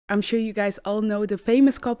I'm sure you guys all know the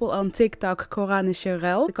famous couple on TikTok, Koran and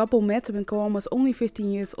Cheryl. The couple met when Koran was only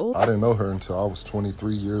 15 years old. I didn't know her until I was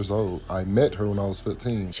 23 years old. I met her when I was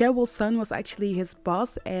 15. Cheryl's son was actually his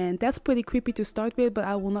boss, and that's pretty creepy to start with, but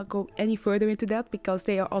I will not go any further into that because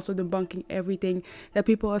they are also debunking everything that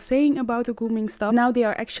people are saying about the grooming stuff. Now they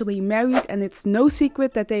are actually married, and it's no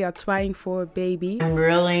secret that they are trying for a baby. I'm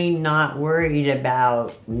really not worried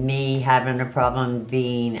about me having a problem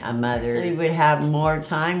being a mother. I would have more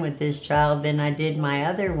time with this child than I did my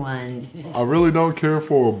other ones. I really don't care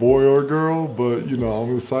for a boy or a girl, but you know,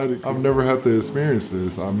 I'm excited. I've never had to experience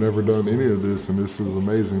this. I've never done any of this, and this is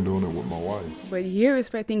amazing doing it with my wife. But here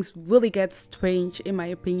is where things really get strange, in my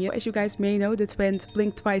opinion. As you guys may know, the trend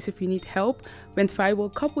blink twice if you need help went viral a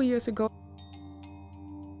couple years ago.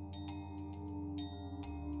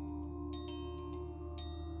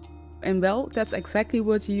 And well, that's exactly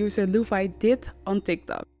what user Luvvai did on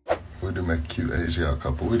TikTok. We do make a cute Asian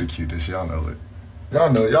couple. We the cutest, y'all know it.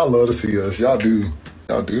 Y'all know, y'all love to see us. Y'all do.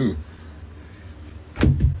 Y'all do.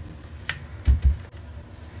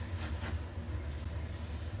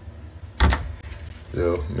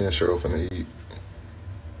 Yo, me and Cheryl finna eat.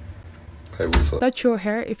 Hey, what's up? Touch your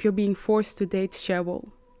hair if you're being forced to date Cheryl.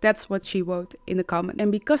 That's what she wrote in the comment.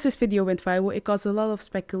 And because this video went viral, it caused a lot of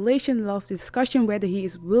speculation, a lot of discussion whether he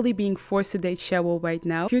is really being forced to date Cheryl right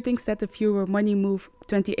now. A few things that the viewer Money Move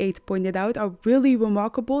 28 pointed out are really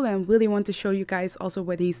remarkable, and really want to show you guys also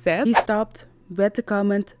what he said. He stopped, read the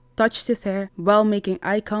comment, touched his hair while making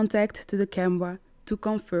eye contact to the camera to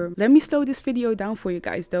confirm. Let me slow this video down for you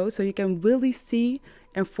guys though, so you can really see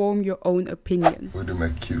and form your own opinion. We do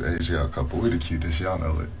make a cute Asian couple. We the cutest, y'all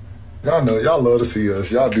know it. Y'all know, y'all love to see us.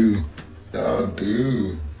 Y'all do. Y'all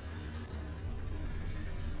do.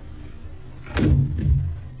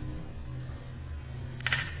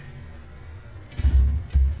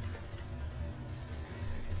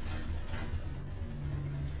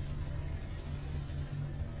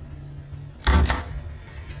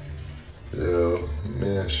 Yeah,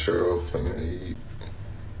 me and Cheryl finna eat.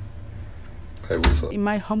 Hey, what's up? In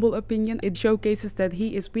my humble opinion, it showcases that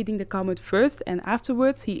he is reading the comment first, and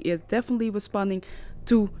afterwards he is definitely responding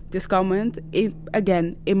to this comment.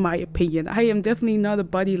 Again, in my opinion, I am definitely not a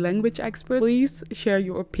body language expert. Please share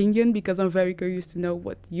your opinion because I'm very curious to know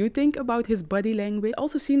what you think about his body language. It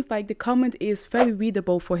also seems like the comment is very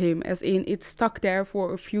readable for him, as in it's stuck there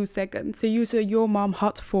for a few seconds. The user Your Mom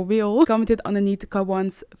Hot For Real commented underneath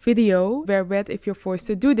Kawan's video, "Wear red if you're forced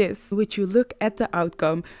to do this. Would you look at the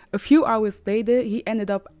outcome?" A few hours later, he ended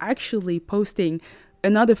up actually posting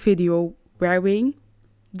another video wearing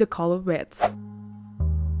the color red.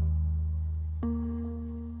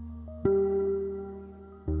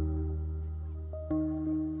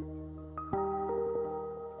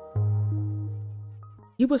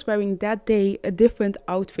 He was wearing that day a different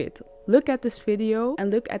outfit. Look at this video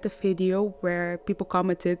and look at the video where people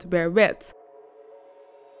commented wear red.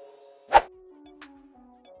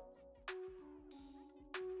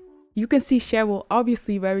 You can see Cheryl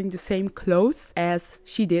obviously wearing the same clothes as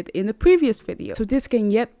she did in the previous video. So this can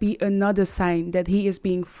yet be another sign that he is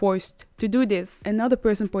being forced to do this. Another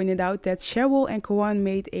person pointed out that Cheryl and Koran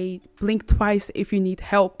made a blink twice if you need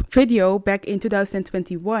help video back in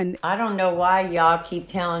 2021. I don't know why y'all keep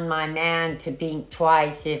telling my man to blink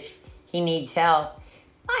twice if he needs help.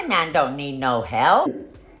 My man don't need no help.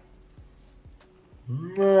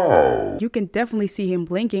 No. You can definitely see him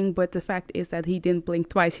blinking, but the fact is that he didn't blink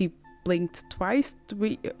twice. He blinked twice,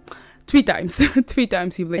 three times. 3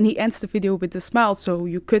 times he blinked. And he ends the video with a smile, so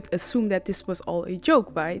you could assume that this was all a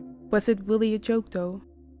joke, right? Was it really a joke though?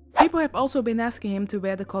 People have also been asking him to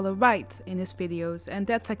wear the color white in his videos, and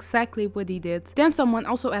that's exactly what he did. Then someone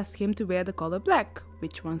also asked him to wear the color black,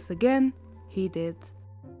 which once again, he did.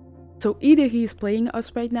 So either he's playing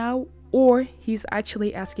us right now, or he's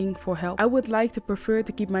actually asking for help. I would like to prefer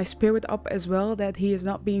to keep my spirit up as well, that he is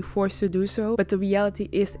not being forced to do so. But the reality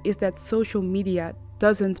is that social media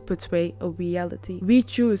doesn't portray a reality. We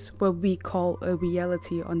choose what we call a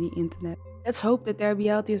reality on the internet. Let's hope that their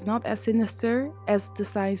reality is not as sinister as the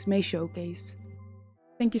signs may showcase.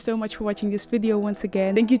 Thank you so much for watching this video once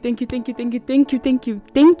again. Thank you to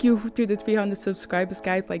the 300 subscribers,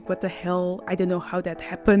 guys. Like, what the hell? I don't know how that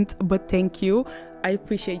happened, but thank you. I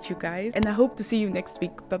appreciate you guys, and I hope to see you next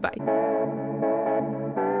week. Bye bye.